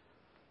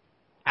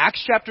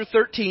 Acts chapter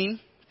 13,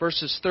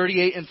 verses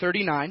 38 and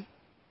 39.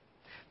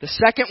 The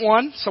second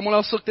one, someone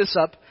else look this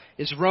up,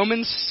 is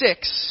Romans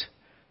 6,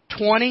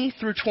 20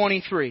 through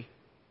 23.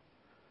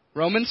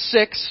 Romans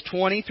 6,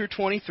 20 through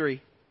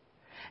 23.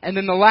 And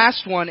then the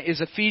last one is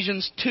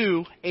Ephesians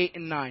 2, 8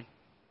 and 9.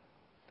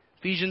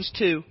 Ephesians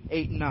 2,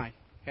 8 and 9.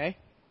 Okay?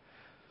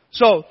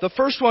 So, the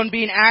first one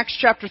being Acts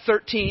chapter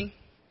 13.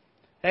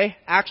 Okay?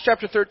 Acts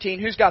chapter 13.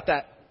 Who's got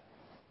that?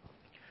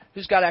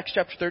 Who's got Acts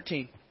chapter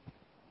 13?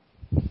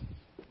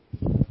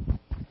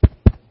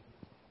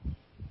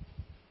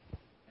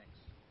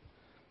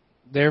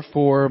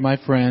 Therefore, my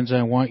friends,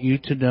 I want you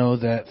to know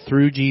that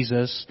through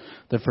Jesus,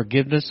 the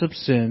forgiveness of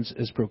sins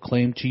is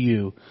proclaimed to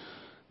you.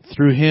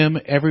 Through him,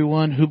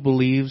 everyone who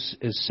believes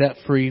is set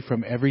free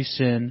from every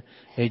sin,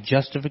 a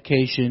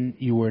justification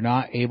you were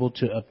not able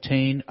to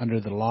obtain under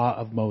the law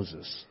of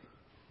Moses.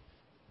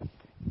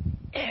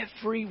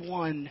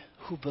 Everyone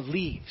who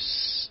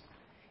believes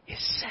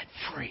is set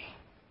free.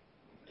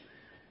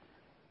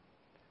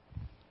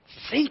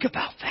 Think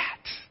about that.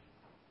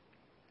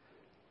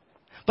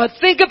 But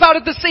think about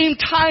at the same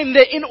time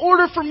that in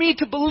order for me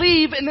to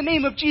believe in the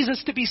name of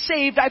Jesus to be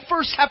saved, I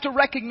first have to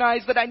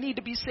recognize that I need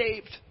to be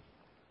saved.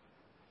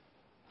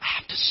 I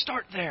have to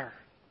start there.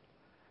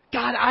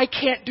 God, I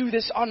can't do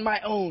this on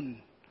my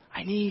own.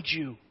 I need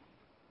you.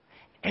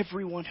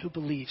 Everyone who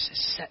believes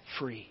is set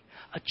free.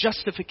 A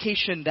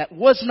justification that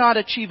was not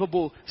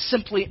achievable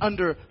simply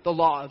under the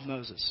law of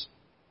Moses.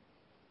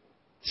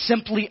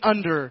 Simply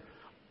under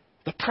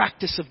the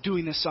practice of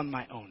doing this on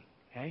my own.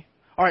 Okay?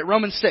 All right,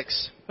 Romans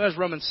 6. Who has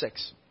Romans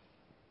 6?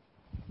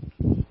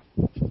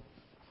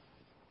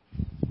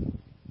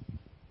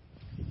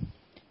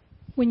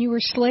 When you were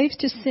slaves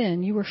to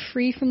sin, you were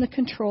free from the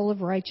control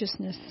of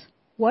righteousness.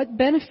 What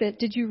benefit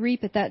did you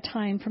reap at that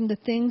time from the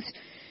things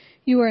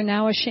you are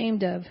now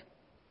ashamed of?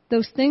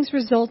 Those things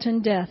result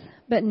in death.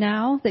 But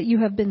now that you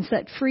have been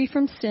set free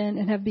from sin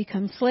and have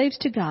become slaves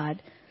to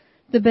God,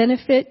 The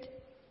benefit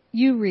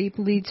you reap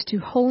leads to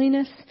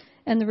holiness,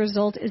 and the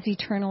result is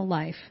eternal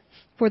life.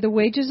 For the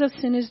wages of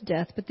sin is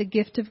death, but the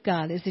gift of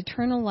God is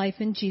eternal life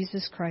in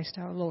Jesus Christ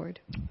our Lord.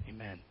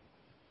 Amen.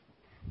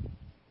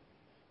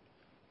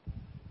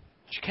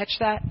 Did you catch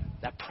that?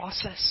 That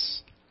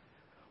process?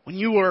 When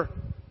you were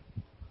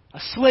a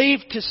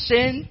slave to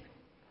sin,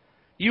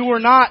 you were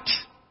not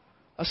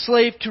a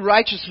slave to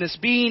righteousness,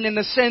 being in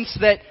the sense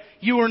that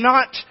you were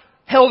not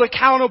held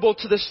accountable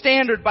to the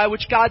standard by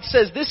which God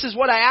says, this is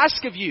what I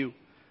ask of you.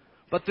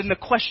 But then the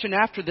question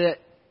after that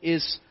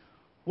is,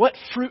 what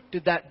fruit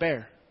did that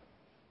bear?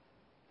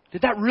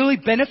 Did that really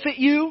benefit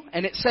you?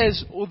 And it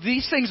says, well,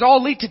 these things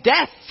all lead to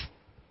death.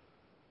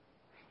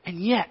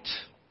 And yet,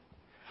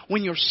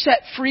 when you're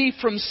set free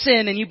from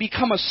sin and you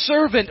become a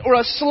servant or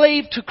a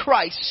slave to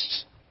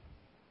Christ,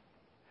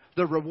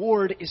 the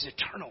reward is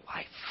eternal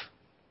life.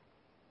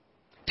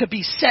 To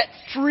be set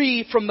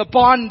free from the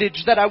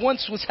bondage that I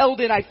once was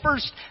held in, I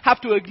first have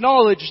to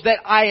acknowledge that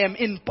I am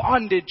in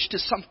bondage to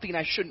something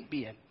I shouldn't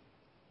be in.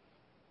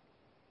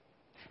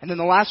 And then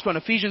the last one,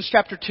 Ephesians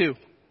chapter 2.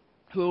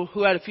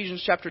 Who had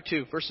Ephesians chapter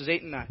 2, verses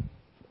 8 and 9?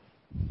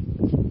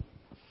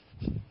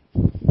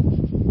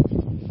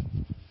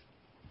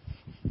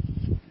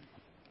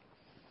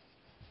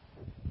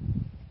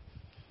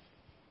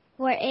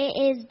 For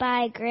it is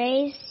by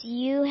grace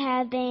you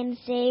have been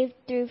saved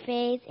through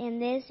faith,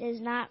 and this is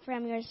not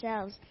from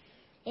yourselves.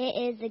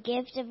 It is the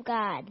gift of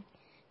God,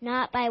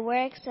 not by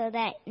works, so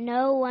that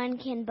no one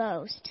can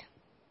boast.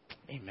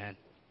 Amen.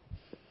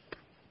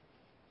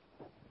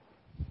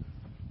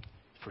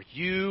 For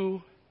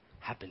you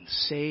have been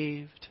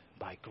saved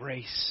by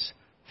grace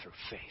through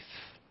faith.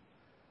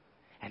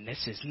 And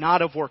this is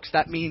not of works.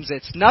 That means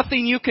it's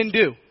nothing you can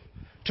do.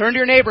 Turn to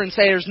your neighbor and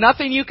say, there's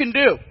nothing you can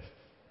do.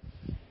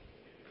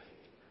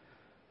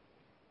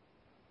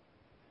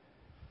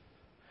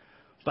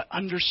 But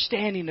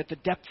understanding at the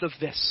depth of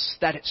this,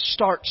 that it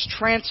starts,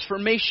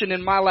 transformation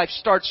in my life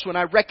starts when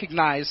I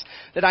recognize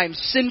that I am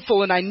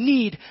sinful and I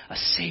need a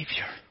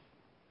Savior.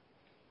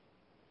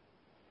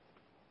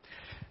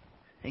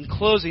 In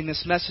closing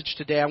this message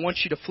today, I want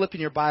you to flip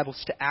in your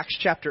Bibles to Acts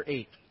chapter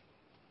 8.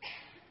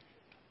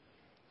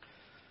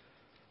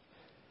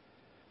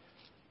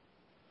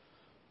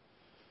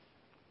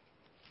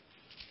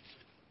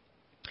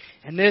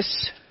 And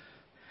this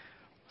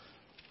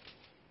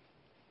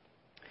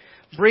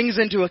brings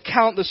into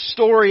account the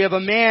story of a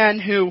man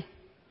who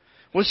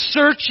was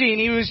searching,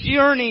 he was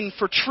yearning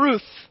for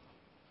truth.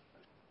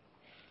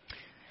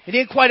 He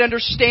didn't quite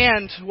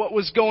understand what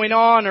was going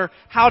on or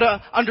how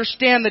to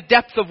understand the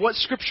depth of what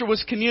Scripture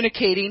was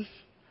communicating.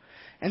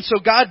 And so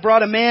God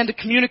brought a man to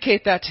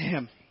communicate that to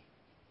him.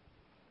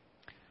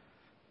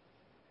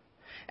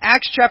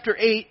 Acts chapter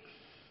 8.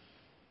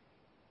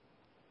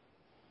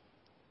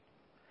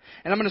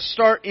 And I'm going to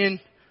start in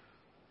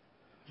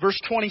verse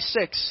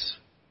 26.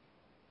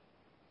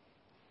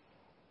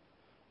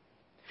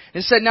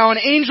 It said, Now an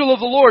angel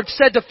of the Lord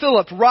said to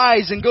Philip,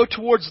 Rise and go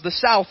towards the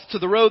south to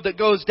the road that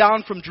goes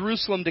down from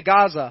Jerusalem to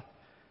Gaza.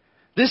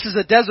 This is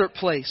a desert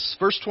place.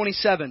 Verse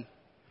 27.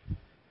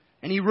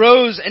 And he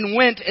rose and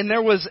went, and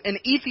there was an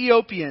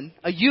Ethiopian,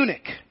 a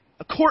eunuch,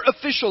 a court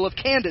official of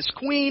Candace,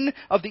 queen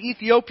of the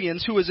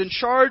Ethiopians, who was in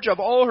charge of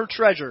all her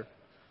treasure.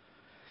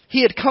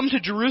 He had come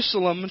to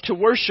Jerusalem to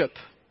worship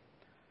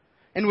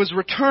and was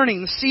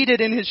returning,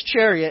 seated in his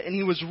chariot, and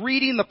he was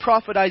reading the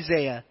prophet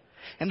Isaiah.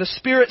 And the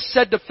Spirit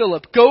said to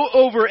Philip, Go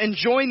over and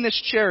join this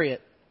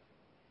chariot.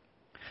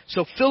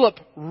 So Philip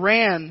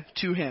ran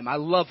to him. I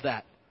love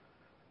that.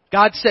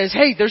 God says,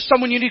 hey, there's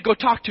someone you need to go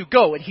talk to.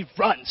 Go. And he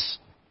runs.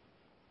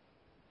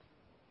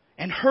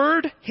 And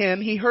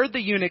he heard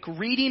the eunuch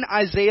reading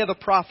Isaiah the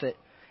prophet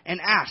and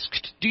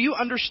asked, Do you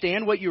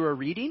understand what you are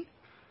reading?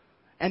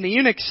 And the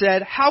eunuch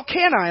said, How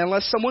can I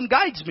unless someone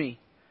guides me?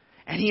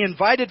 And he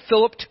invited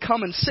Philip to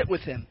come and sit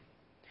with him.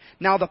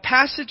 Now the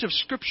passage of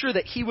Scripture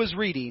that he was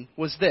reading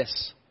was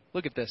this.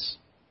 Look at this.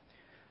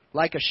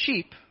 Like a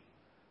sheep,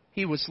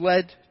 he was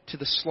led to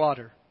the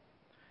slaughter.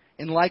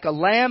 And like a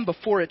lamb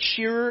before its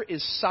shearer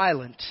is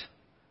silent,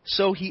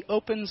 so he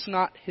opens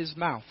not his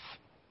mouth.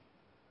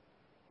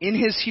 In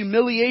his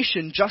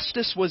humiliation,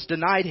 justice was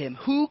denied him.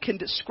 Who can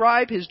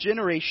describe his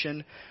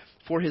generation?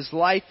 For his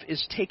life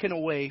is taken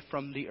away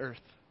from the earth.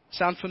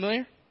 Sound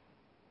familiar?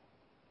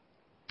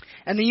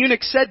 And the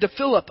eunuch said to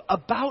Philip,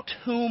 About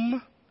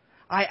whom,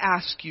 I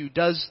ask you,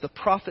 does the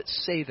prophet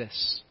say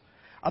this?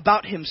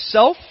 About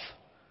himself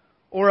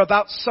or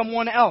about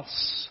someone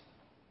else?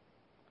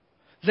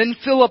 Then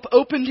Philip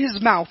opened his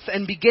mouth,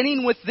 and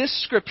beginning with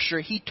this scripture,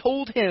 he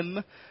told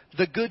him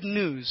the good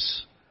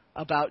news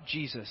about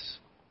Jesus.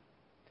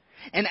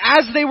 And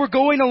as they were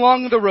going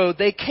along the road,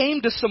 they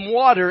came to some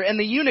water, and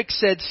the eunuch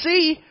said,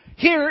 See,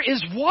 here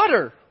is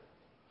water.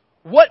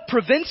 What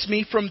prevents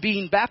me from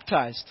being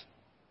baptized?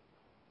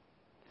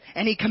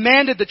 And he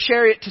commanded the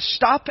chariot to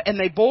stop, and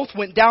they both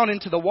went down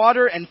into the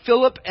water, and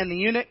Philip and the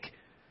eunuch,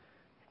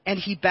 and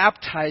he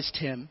baptized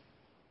him.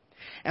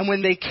 And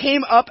when they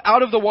came up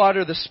out of the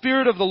water, the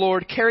Spirit of the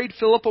Lord carried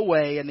Philip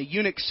away, and the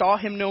eunuch saw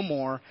him no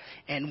more,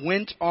 and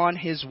went on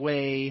his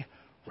way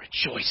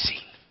rejoicing.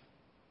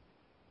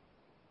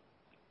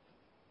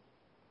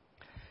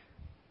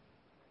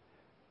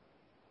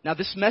 Now,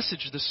 this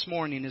message this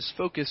morning is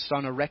focused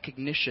on a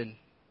recognition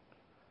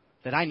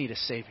that I need a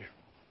Savior.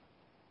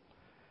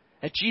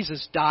 That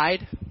Jesus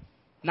died,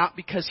 not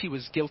because He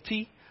was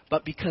guilty,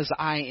 but because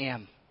I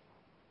am.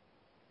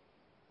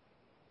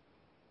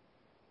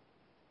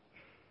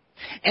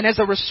 And as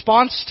a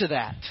response to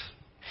that,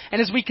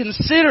 and as we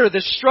consider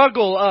the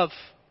struggle of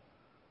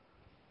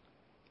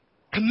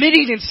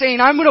committing and saying,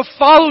 I'm going to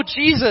follow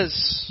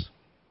Jesus,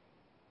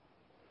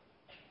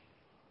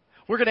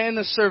 we're going to end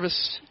this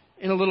service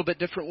in a little bit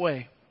different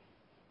way.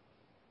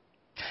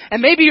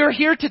 And maybe you're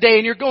here today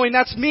and you're going,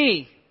 that's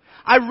me.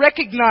 I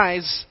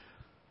recognize,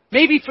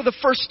 maybe for the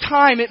first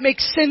time, it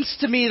makes sense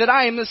to me that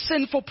I am a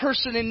sinful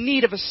person in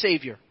need of a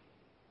Savior.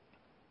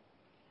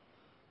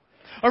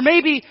 Or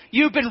maybe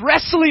you've been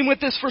wrestling with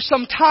this for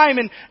some time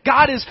and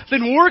God has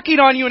been working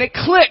on you and it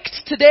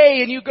clicked today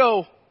and you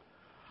go,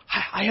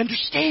 I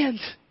understand.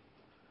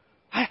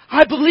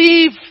 I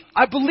believe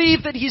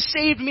that He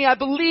saved me. I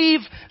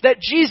believe that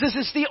Jesus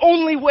is the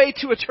only way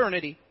to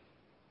eternity.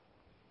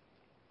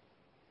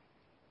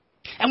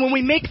 And when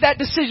we make that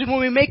decision, when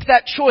we make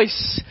that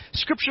choice,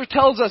 Scripture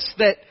tells us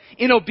that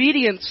in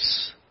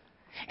obedience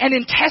and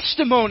in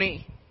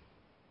testimony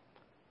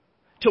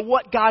to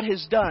what God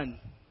has done,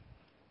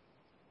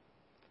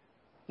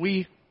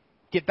 we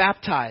get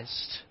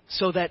baptized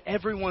so that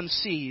everyone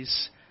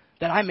sees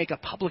that I make a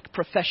public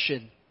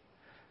profession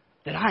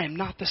that I am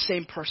not the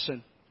same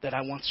person that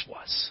I once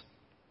was.